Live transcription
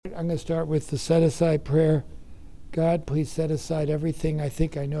I'm going to start with the set-aside prayer. God, please set aside everything I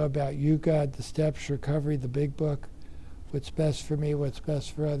think I know about you, God, the steps, recovery, the big book, what's best for me, what's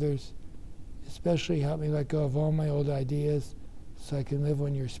best for others. Especially help me let go of all my old ideas so I can live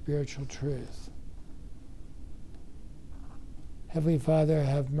on your spiritual truth. Heavenly Father,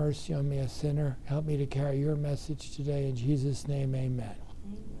 have mercy on me, a sinner. Help me to carry your message today. In Jesus' name, amen.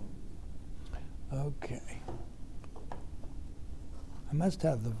 Okay. I must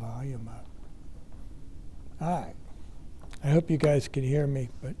have the volume up. All right. I hope you guys can hear me,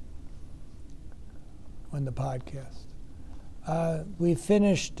 but on the podcast. We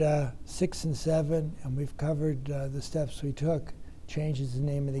finished 6 and 7, and we've covered the steps we took. Change is the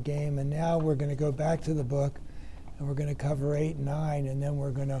name of the game. And now we're going to go back to the book, and we're going to cover 8 and 9, and then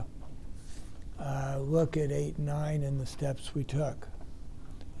we're going to look at 8 and 9 and the steps we took.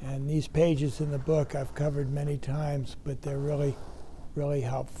 And these pages in the book I've covered many times, but they're really, really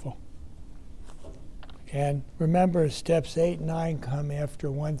helpful. And remember, steps 8 and 9 come after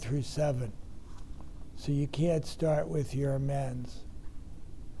 1 through 7. So you can't start with your amends.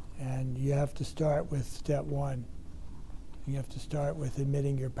 And you have to start with step 1. You have to start with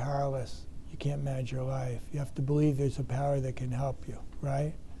admitting you're powerless. You can't manage your life. You have to believe there's a power that can help you,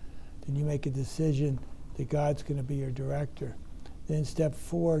 right? Then you make a decision that God's going to be your director. Then step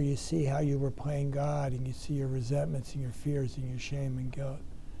 4, you see how you were playing God, and you see your resentments and your fears and your shame and guilt.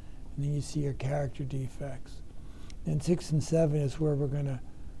 And then you see your character defects. Then 6 and 7 is where we're going to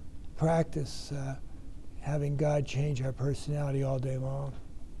practice having God change our personality all day long.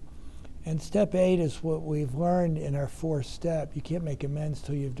 And step 8 is what we've learned in our 4th step. You can't make amends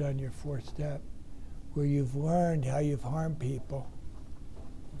till you've done your 4th step, where you've learned how you've harmed people,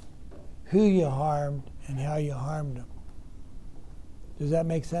 who you harmed, and how you harmed them. Does that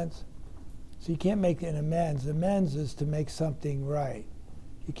make sense? So you can't make an amends. Amends is to make something right.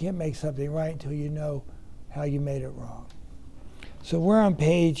 You can't make something right until you know how you made it wrong. So we're on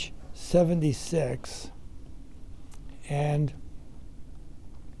page 76, and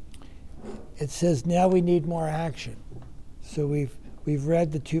it says now we need more action. So we've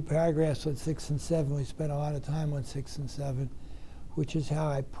read the 2 paragraphs on 6 and 7. We spent a lot of time on 6 and 7, which is how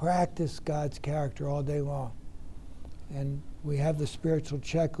I practice God's character all day long. And we have the spiritual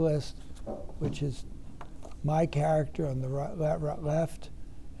checklist, which is my character on the left.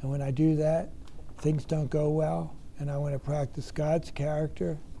 And when I do that, things don't go well, and I want to practice God's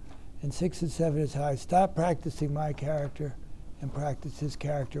character. And 6 and 7 is how I stop practicing my character and practice his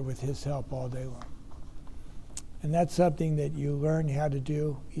character with his help all day long. And that's something that you learn how to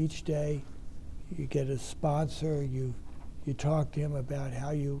do each day. You get a sponsor, you talk to him about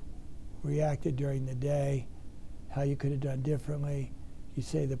how you reacted during the day, how you could have done differently. You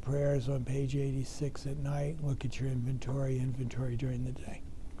say the prayers on page 86 at night, look at your inventory during the day.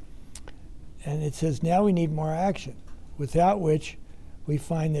 And it says, now we need more action, without which we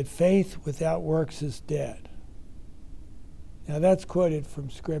find that faith without works is dead. Now that's quoted from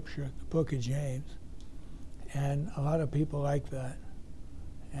Scripture, the book of James, and a lot of people like that.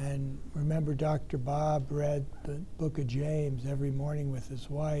 And remember, Dr. Bob read the book of James every morning with his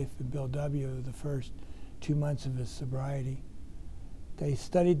wife and Bill W. the first 2 months of his sobriety. They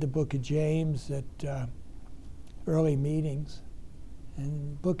studied the book of James at early meetings.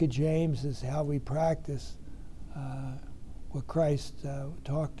 And the book of James is how we practice what Christ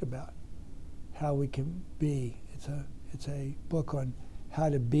talked about, how we can be. It's a book on how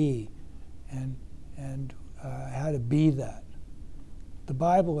to be and how to be that. The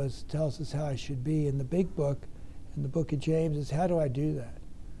Bible tells us how I should be, and the big book, in the book of James, is how do I do that?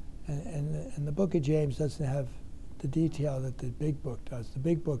 And the book of James doesn't have the detail that the big book does. The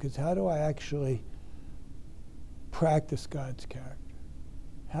big book is how do I actually practice God's character?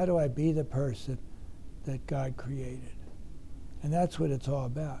 How do I be the person that God created? And that's what it's all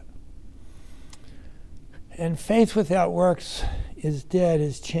about. And faith without works is dead,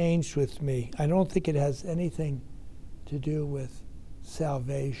 is changed with me. I don't think it has anything to do with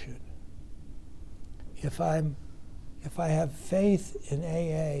salvation. If I have faith in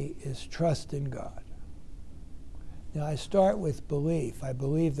AA, is trust in God. Now I start with belief. I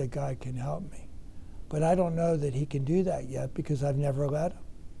believe that God can help me. But I don't know that he can do that yet because I've never let him.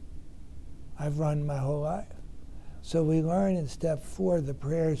 I've run my whole life. So we learn in step 4 the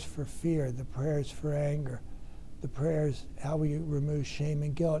prayers for fear, the prayers for anger, the prayers, how we remove shame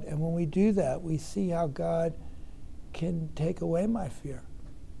and guilt. And when we do that, we see how God can take away my fear.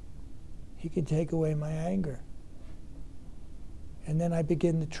 He can take away my anger. And then I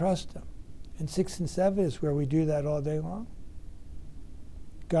begin to trust him. And 6 and 7 is where we do that all day long.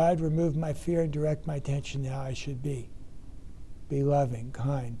 God, remove my fear and direct my attention to how I should be. be loving,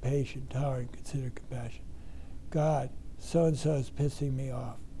 kind, patient, tolerant, considerate, compassionate. God, so-and-so is pissing me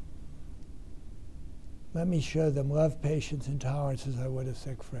off. Let me show them love, patience, and tolerance as I would a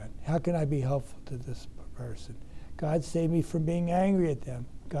sick friend. How can I be helpful to this person? God, save me from being angry at them.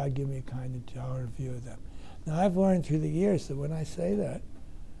 God, give me a kind and tolerant view of them. Now, I've learned through the years that when I say that,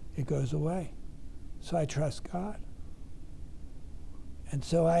 it goes away. So I trust God. And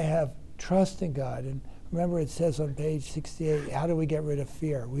so I have trust in God. And remember, it says on page 68, how do we get rid of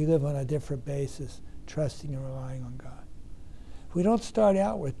fear? We live on a different basis, trusting and relying on God. We don't start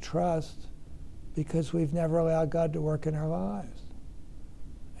out with trust because we've never allowed God to work in our lives.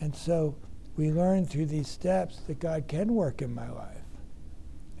 And so we learn through these steps that God can work in my life.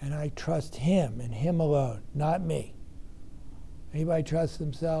 And I trust Him and Him alone, not me. Anybody trust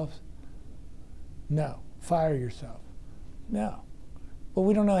themselves? No. Fire yourself. No. Well,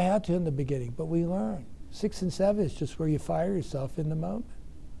 we don't know how to in the beginning, but we learn. 6 and 7 is just where you fire yourself in the moment.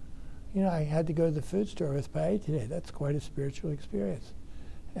 You know, I had to go to the food store with Patty today. That's quite a spiritual experience.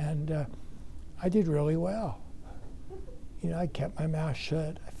 And I did really well. You know, I kept my mouth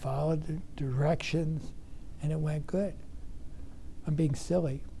shut. I followed the directions, and it went good. I'm being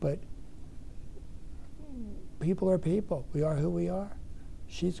silly, but people are people. We are who we are.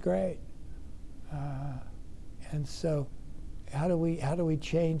 She's great. And so how do we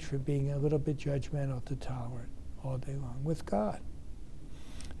change from being a little bit judgmental to tolerant all day long with God?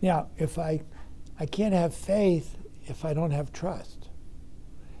 Now, if I can't have faith if I don't have trust.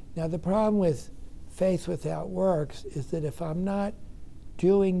 Now, the problem with faith without works is that if I'm not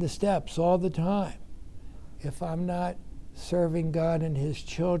doing the steps all the time, if I'm not serving God and His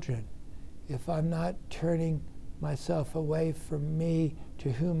children, if I'm not turning myself away from me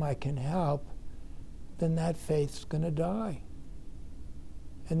to whom I can help, then that faith's going to die.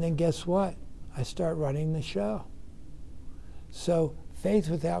 And then guess what? I start running the show. So faith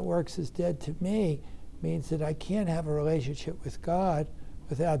without works is dead to me means that I can't have a relationship with God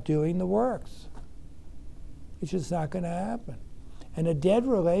without doing the works. It's just not going to happen. And a dead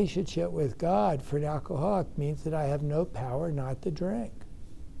relationship with God for an alcoholic means that I have no power not to drink.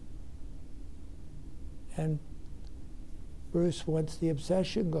 And Bruce wants the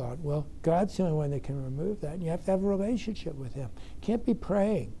obsession gone. Well, God's the only one that can remove that. And you have to have a relationship with Him. You can't be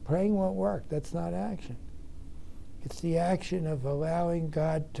praying. Praying won't work. That's not action. It's the action of allowing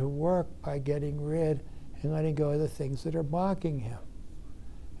God to work by getting rid and letting go of the things that are blocking Him.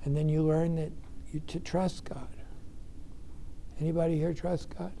 And then you learn that to trust God. Anybody here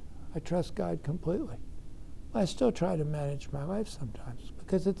trust God? I trust God completely. I still try to manage my life sometimes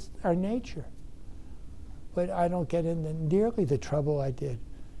because it's our nature. But I don't get into nearly the trouble I did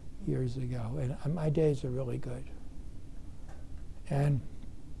years ago. And my days are really good. And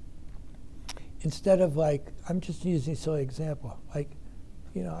instead of I'm just using a silly example.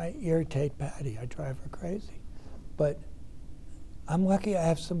 I irritate Patty. I drive her crazy. But I'm lucky I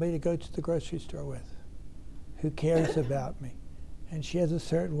have somebody to go to the grocery store with who cares about me. And she has a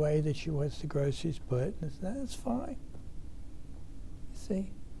certain way that she wants the groceries put, and that's fine. You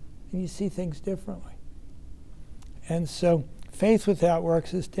see? And you see things differently. And so faith without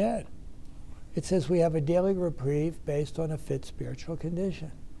works is dead. It says we have a daily reprieve based on a fit spiritual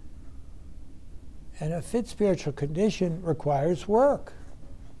condition. And a fit spiritual condition requires work.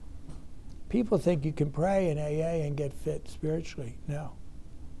 People think you can pray in AA and get fit spiritually. No,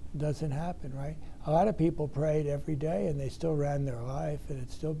 it doesn't happen, right? A lot of people prayed every day and they still ran their life and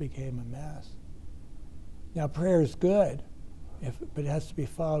it still became a mess. Now, prayer is good, but it has to be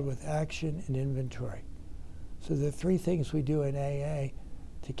followed with action and inventory. So the three things we do in AA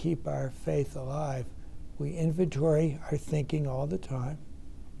to keep our faith alive. We inventory our thinking all the time,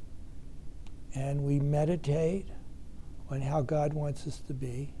 and we meditate on how God wants us to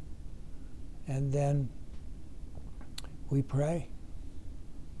be, and then we pray.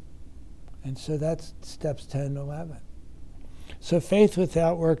 And so that's steps 10 and 11. So faith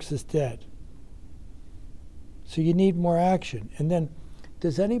without works is dead. So you need more action. And then,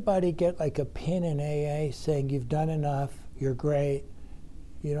 does anybody get like a pin in AA saying you've done enough, you're great,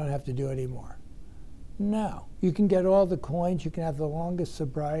 you don't have to do any more? No. You can get all the coins, you can have the longest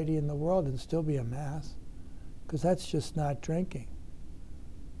sobriety in the world and still be a mess, because that's just not drinking.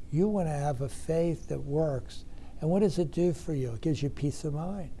 You want to have a faith that works. And what does it do for you? It gives you peace of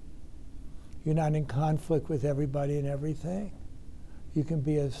mind. You're not in conflict with everybody and everything. You can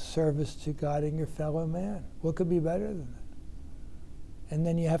be of service to God and your fellow man. What could be better than that? And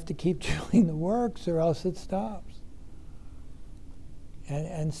then you have to keep doing the works or else it stops.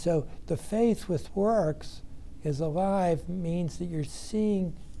 And so the faith with works is alive, means that you're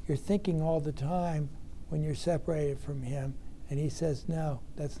thinking all the time when you're separated from Him, And he says, no,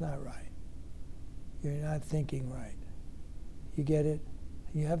 that's not right. You're not thinking right. You get it?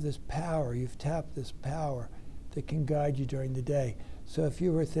 You have this power. You've tapped this power that can guide you during the day. So if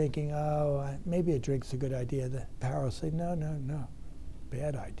you were thinking, maybe a drink's a good idea, the power will say, no,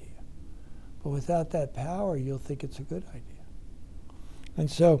 bad idea. But without that power, you'll think it's a good idea. And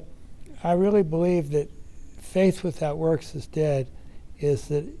so I really believe that faith without works is dead, is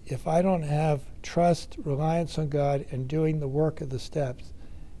that if I don't have trust, reliance on God, and doing the work of the steps,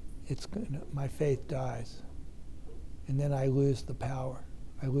 my faith dies. And then I lose the power.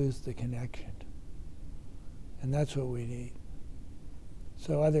 I lose the connection. And that's what we need.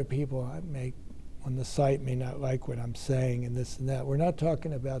 So other people on the site may not like what I'm saying and this and that. We're not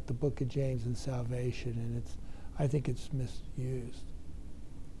talking about the book of James and salvation, and I think it's misused.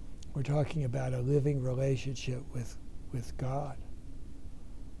 We're talking about a living relationship with God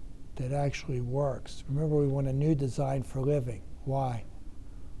that actually works. Remember, we want a new design for living. Why?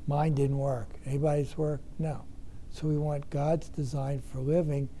 Mine didn't work. Anybody's work? No. So we want God's design for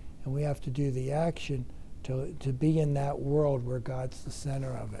living, and we have to do the action to be in that world where God's the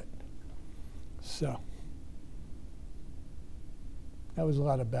center of it. So, that was a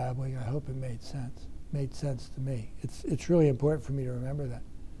lot of babbling. I hope it made sense. Made sense to me. It's really important for me to remember that.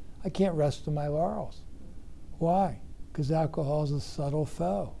 I can't rest on my laurels. Why? Because alcohol is a subtle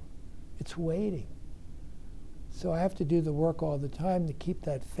foe. It's waiting. So I have to do the work all the time to keep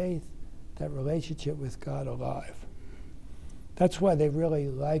that faith, that relationship with God alive. That's why they really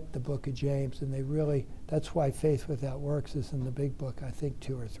like the book of James, and that's why faith without works is in the big book, I think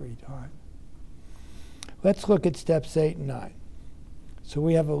 2 or 3 times. Let's look at steps 8 and 9. So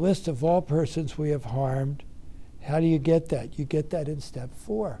we have a list of all persons we have harmed. How do you get that? You get that in step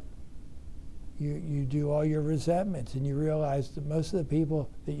 4. You do all your resentments, and you realize that most of the people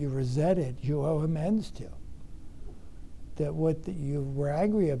that you resented, you owe amends to. That what you were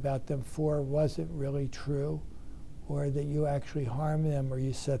angry about them for wasn't really true, or that you actually harmed them, or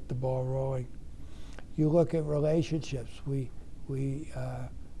you set the ball rolling. You look at relationships. We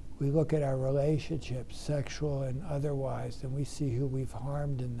look at our relationships, sexual and otherwise, and we see who we've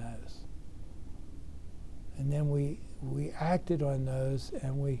harmed in those. And then we acted on those,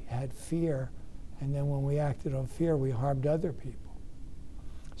 and we had fear, and then when we acted on fear, we harmed other people.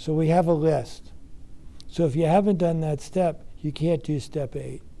 So we have a list. So if you haven't done that step, you can't do step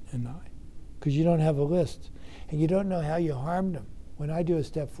 8 and 9, because you don't have a list, and you don't know how you harmed them. When I do a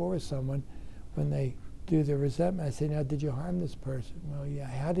step 4 with someone, when they do the resentment, I say, now, did you harm this person? Well, yeah,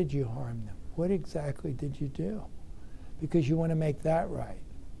 how did you harm them? What exactly did you do? Because you want to make that right.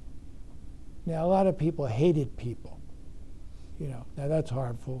 Now, a lot of people hated people. Now that's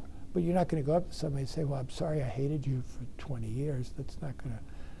harmful, but you're not going to go up to somebody and say, well, I'm sorry I hated you for 20 years. That's not going to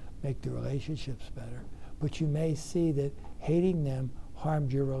make the relationships better. But you may see that hating them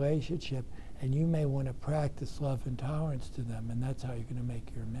harmed your relationship, and you may want to practice love and tolerance to them, and that's how you're going to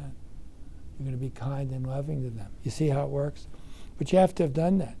make your amends. You're going to be kind and loving to them. You see how it works? But you have to have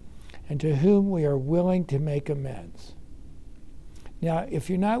done that. And to whom we are willing to make amends. Now, if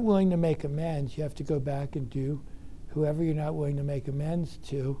you're not willing to make amends, you have to go back and do whoever you're not willing to make amends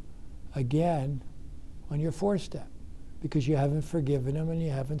to again on your 4th step, because you haven't forgiven them and you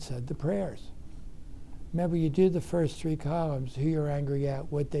haven't said the prayers. Remember, you do the first 3 columns, who you're angry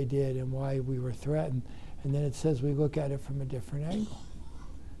at, what they did, and why we were threatened, and then it says we look at it from a different angle.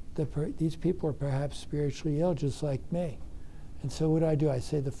 These people are perhaps spiritually ill, just like me. And so what do? I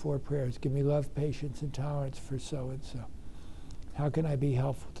say the 4 prayers. Give me love, patience, and tolerance for so-and-so. How can I be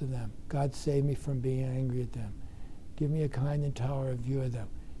helpful to them? God, save me from being angry at them. Give me a kind and tolerant view of them.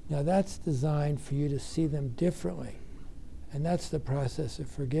 Now that's designed for you to see them differently. And that's the process of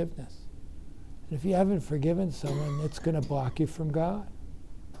forgiveness. And if you haven't forgiven someone, it's going to block you from God.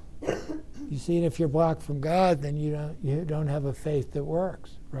 You see, and if you're blocked from God, then you don't have a faith that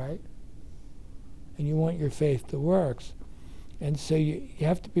works, right? And you want your faith that works. And so you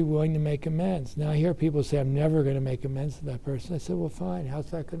have to be willing to make amends. Now I hear people say, I'm never going to make amends to that person. I said, well, fine.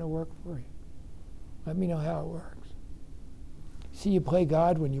 How's that going to work for you? Let me know how it works. See, you play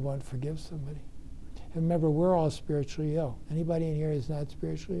God when you want to forgive somebody. And remember, we're all spiritually ill. Anybody in here is not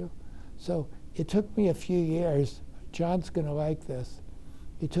spiritually ill? So it took me a few years. John's going to like this.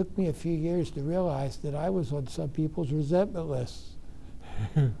 It took me a few years to realize that I was on some people's resentment lists.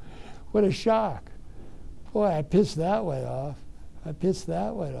 What a shock. Boy, I pissed that one off.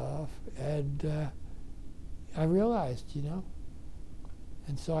 And I realized,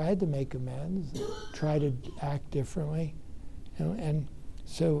 And so I had to make amends, try to act differently. And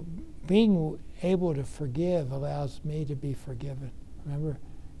so being able to forgive allows me to be forgiven. Remember,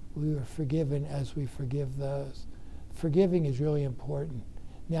 we were forgiven as we forgive those. forgiving is really important.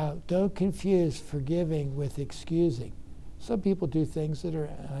 Now, don't confuse forgiving with excusing. Some people do things that are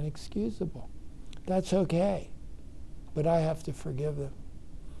unexcusable. That's okay, but I have to forgive them.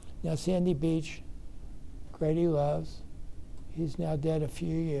 Now, Sandy Beach, Grady loves. He's now dead a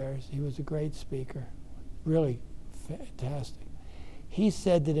few years. He was a great speaker, really fantastic. He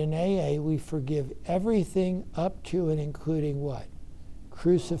said that in AA we forgive everything up to and including what?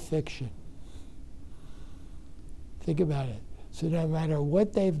 Crucifixion. Think about it. So no matter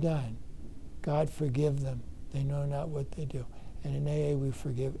what they've done, God forgive them. They know not what they do. And in AA we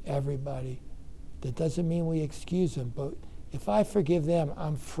forgive everybody. That doesn't mean we excuse them, but if I forgive them,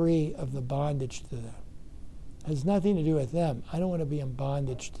 I'm free of the bondage to them. It has nothing to do with them. I don't want to be in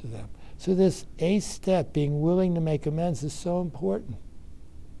bondage to them. So this eighth step, being willing to make amends, is so important.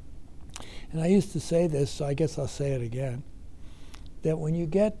 And I used to say this, so I guess I'll say it again, that when you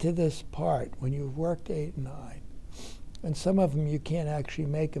get to this part, when you've worked 8 and 9, and some of them you can't actually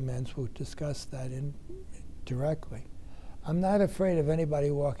make amends, we'll discuss that directly. I'm not afraid of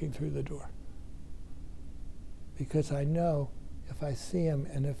anybody walking through the door, because I know if I see them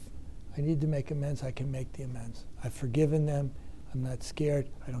and if I need to make amends, I can make the amends. I've forgiven them. I'm not scared.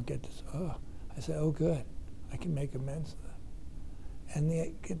 I don't get this, I say, oh, good. I can make amends to them.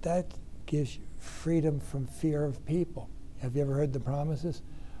 And that gives you freedom from fear of people. Have you ever heard the promises?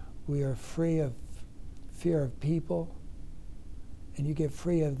 We are free of fear of people, and you get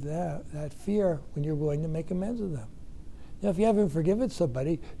free of that fear when you're willing to make amends with them. Now, if you haven't forgiven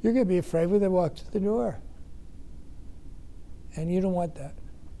somebody, you're going to be afraid when they walk through the door. And you don't want that.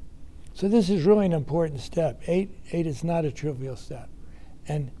 So this is really an important step. 8 is not a trivial step.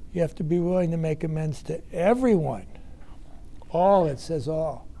 And you have to be willing to make amends to everyone. All, it says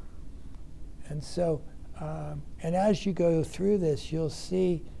all. And so, and as you go through this, you'll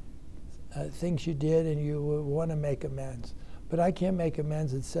see things you did and you will want to make amends. But I can't make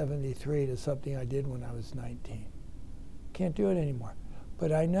amends at 73 to something I did when I was 19. Can't do it anymore.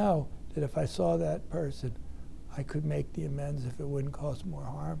 But I know that if I saw that person, I could make the amends if it wouldn't cause more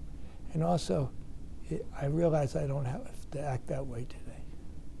harm. And also, I realize I don't have to act that way today.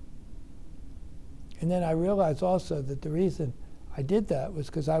 And then I realized also that the reason I did that was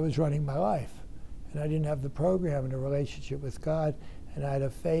because I was running my life. And I didn't have the program and a relationship with God, and I had a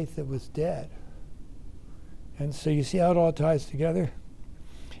faith that was dead. And so you see how it all ties together?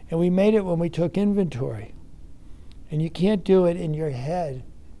 And we made it when we took inventory. And you can't do it in your head.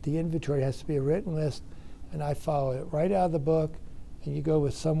 The inventory has to be a written list, and I follow it right out of the book. And you go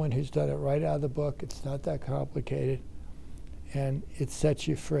with someone who's done it right out of the book. It's not that complicated, and it sets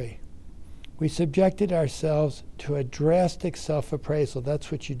you free. We subjected ourselves to a drastic self-appraisal.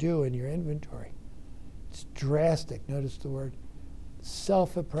 That's what you do in your inventory. It's drastic. Notice the word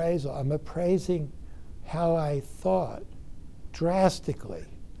self-appraisal. I'm appraising how I thought drastically.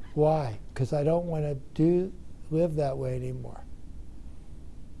 Why? Because I don't want to live that way anymore.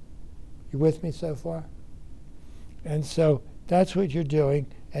 You with me so far? And so that's what you're doing.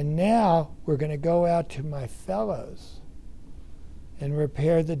 And now we're going to go out to my fellows and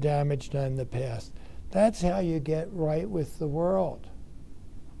repair the damage done in the past. That's how you get right with the world.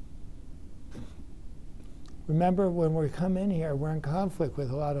 Remember, when we come in here, we're in conflict with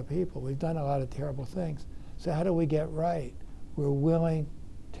a lot of people. We've done a lot of terrible things. So how do we get right? We're willing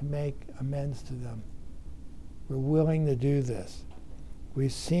to make amends to them. We're willing to do this.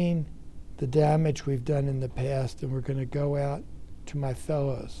 We've seen the damage we've done in the past, and we're going to go out to my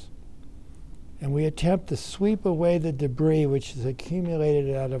fellows. And we attempt to sweep away the debris which is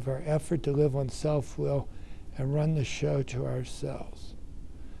accumulated out of our effort to live on self-will and run the show to ourselves.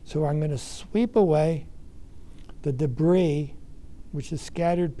 So I'm going to sweep away the debris, which is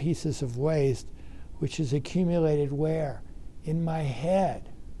scattered pieces of waste, which is accumulated where? In my head.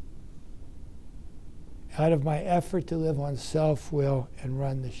 Out of my effort to live on self-will and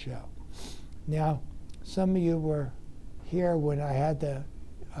run the show. Now, some of you were here when I had to,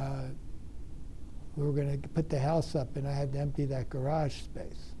 we were going to put the house up and I had to empty that garage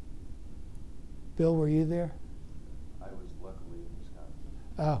space. Bill, were you there? I was luckily in Wisconsin.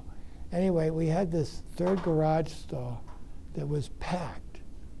 Oh, anyway, we had this third garage stall that was packed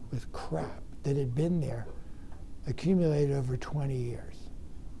with crap that had been there, accumulated over 20 years.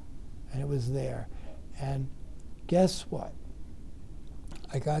 And it was there. And guess what?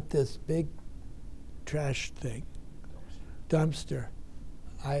 I got this big trash thing, dumpster.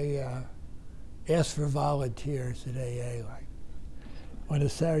 I asked for volunteers at AA like on a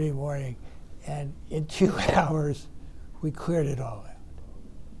Saturday morning, and in 2 hours we cleared it all out.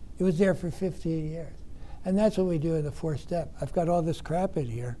 It was there for 15 years. And that's what we do in the 4th step. I've got all this crap in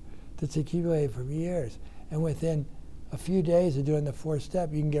here that's accumulated for years. And within a few days of doing the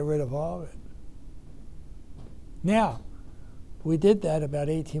 4-step, you can get rid of all of it. Now, we did that about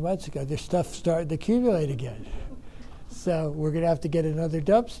 18 months ago. There's stuff starting to accumulate again. So we're going to have to get another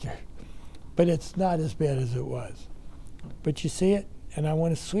dumpster. But it's not as bad as it was. But you see it? And I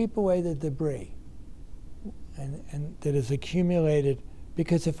want to sweep away the debris and that is accumulated.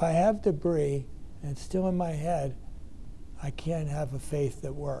 Because if I have debris and it's still in my head, I can't have a faith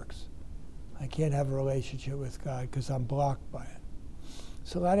that works. I can't have a relationship with God because I'm blocked by it.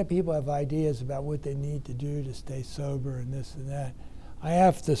 So a lot of people have ideas about what they need to do to stay sober and this and that. I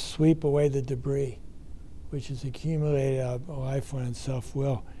have to sweep away the debris, which is accumulated out of a life and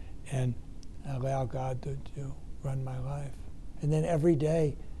self-will, and allow God to run my life. And then every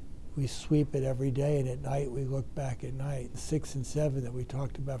day, we sweep it every day, and at night we look back at night. And 6 and 7 that we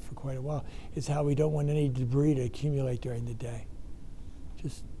talked about for quite a while is how we don't want any debris to accumulate during the day.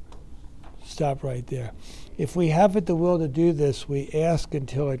 Just stop right there. If we have it the will to do this, we ask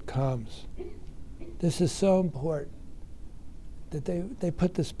until it comes. This is so important that they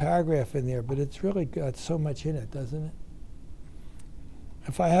put this paragraph in there, but it's really got so much in it, doesn't it?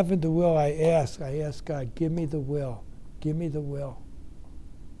 If I haven't the will, I ask God, give me the will. Give me the will.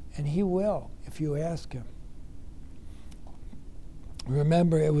 And he will, if you ask him.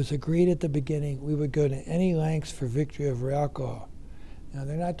 Remember, it was agreed at the beginning we would go to any lengths for victory over alcohol. Now,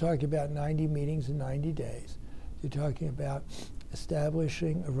 they're not talking about 90 meetings in 90 days. They're talking about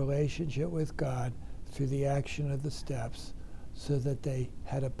establishing a relationship with God through the action of the steps so that they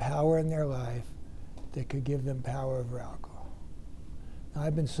had a power in their life that could give them power over alcohol. Now,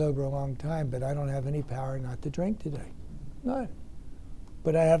 I've been sober a long time, but I don't have any power not to drink today. None.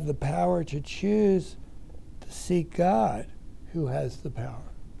 But I have the power to choose to seek God, who has the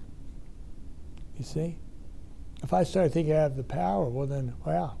power. You see? If I start thinking I have the power, well then,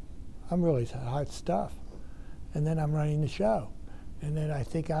 wow, I'm really hot stuff. And then I'm running the show. And then I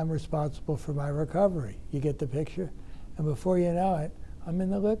think I'm responsible for my recovery. You get the picture? And before you know it, I'm in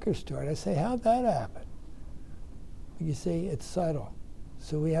the liquor store. And I say, how'd that happen? You see, it's subtle.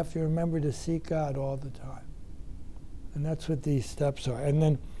 So we have to remember to seek God all the time. And that's what these steps are. And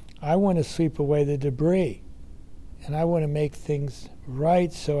then I want to sweep away the debris. And I want to make things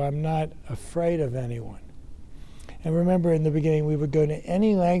right so I'm not afraid of anyone. And remember, in the beginning, we would go to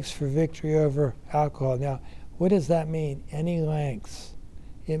any lengths for victory over alcohol. Now, what does that mean, any lengths?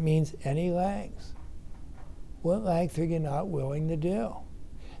 It means any lengths. What length are you not willing to do?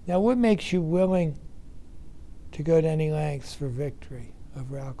 Now, what makes you willing to go to any lengths for victory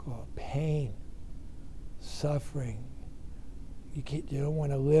over alcohol? Pain, suffering. You don't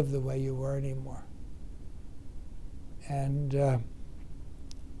want to live the way you were anymore. And I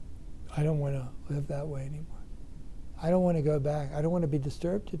don't want to live that way anymore. I don't want to go back. I don't want to be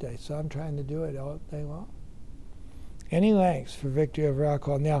disturbed today, so I'm trying to do it all day long. Any lengths for victory over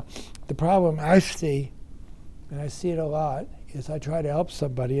alcohol. Now, the problem I see, and I see it a lot, is I try to help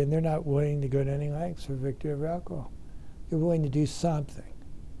somebody and they're not willing to go to any lengths for victory over alcohol. They're willing to do something.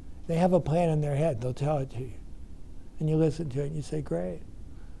 They have a plan in their head. They'll tell it to you. And you listen to it and you say, great.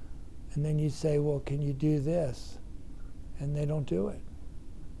 And then you say, well, can you do this? And they don't do it.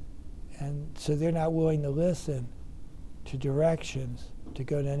 And so they're not willing to listen to directions to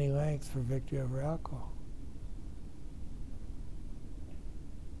go to any length for victory over alcohol.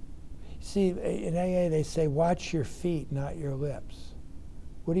 See, in AA they say, watch your feet, not your lips.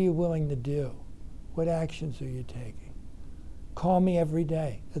 What are you willing to do? What actions are you taking? Call me every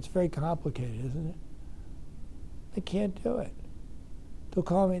day. That's very complicated, isn't it? They can't do it. They'll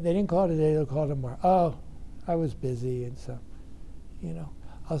call me. They didn't call today, they'll call tomorrow. Oh, I was busy, and so,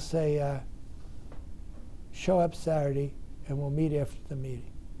 I'll say, show up Saturday, and we'll meet after the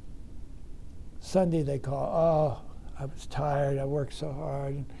meeting. Sunday they call, oh, I was tired, I worked so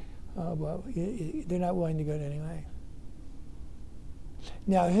hard. And, oh, well, they're not willing to go to any length.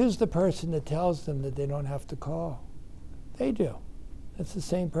 Now, who's the person that tells them that they don't have to call? They do. That's the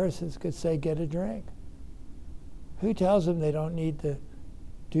same person that could say, get a drink. Who tells them they don't need to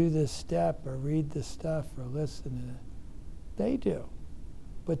do this step or read this stuff or listen to it? They do.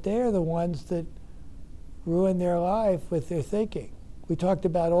 But they're the ones that ruin their life with their thinking. We talked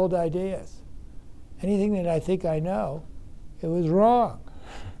about old ideas. Anything that I think I know, it was wrong.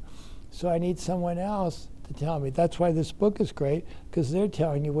 So I need someone else to tell me. That's why this book is great, because they're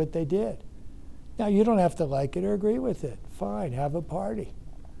telling you what they did. Now, you don't have to like it or agree with it. Fine, have a party.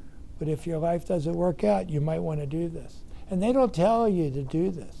 But if your life doesn't work out, you might want to do this. And they don't tell you to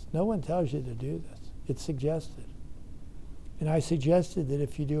do this. No one tells you to do this. It's suggested. And I suggested that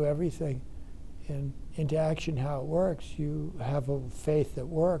if you do everything into action how it works, you have a faith that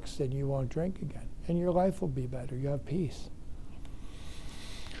works, and you won't drink again. and your life will be better. You have peace.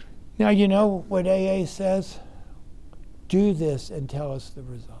 Now, you know what AA says? Do this and tell us the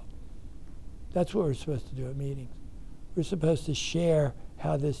result. That's what we're supposed to do at meetings. We're supposed to share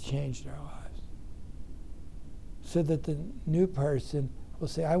how this changed our lives, so that the new person will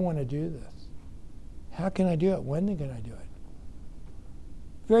say, I want to do this. How can I do it? When can I do it?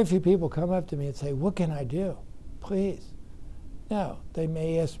 Very few people come up to me and say, what can I do? Please. No, they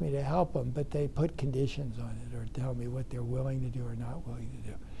may ask me to help them, but they put conditions on it or tell me what they're willing to do or not willing to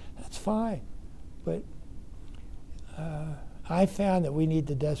do. That's fine. But I found that we need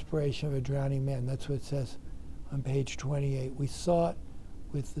the desperation of a drowning man. That's what it says on page 28. We sought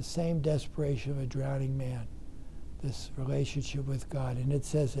with the same desperation of a drowning man this relationship with God. And it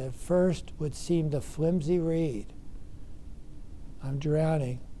says, at first what seemed a flimsy reed, I'm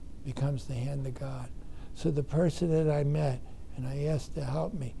drowning, becomes the hand of God. So the person that I met and I asked to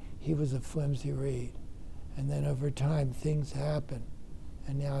help me, he was a flimsy reed. And then over time, things happen.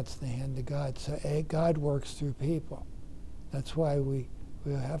 And now it's the hand of God. So God works through people. That's why we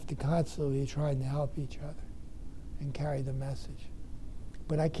have to constantly be trying to help each other and carry the message.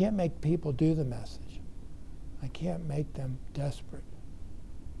 But I can't make people do the message. I can't make them desperate.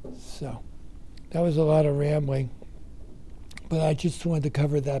 So that was a lot of rambling. But I just wanted to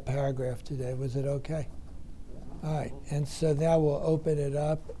cover that paragraph today. Was it okay? All right. And so now we'll open it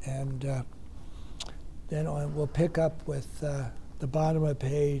up, and then we'll pick up with the bottom of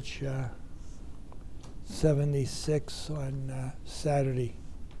page 76 on Saturday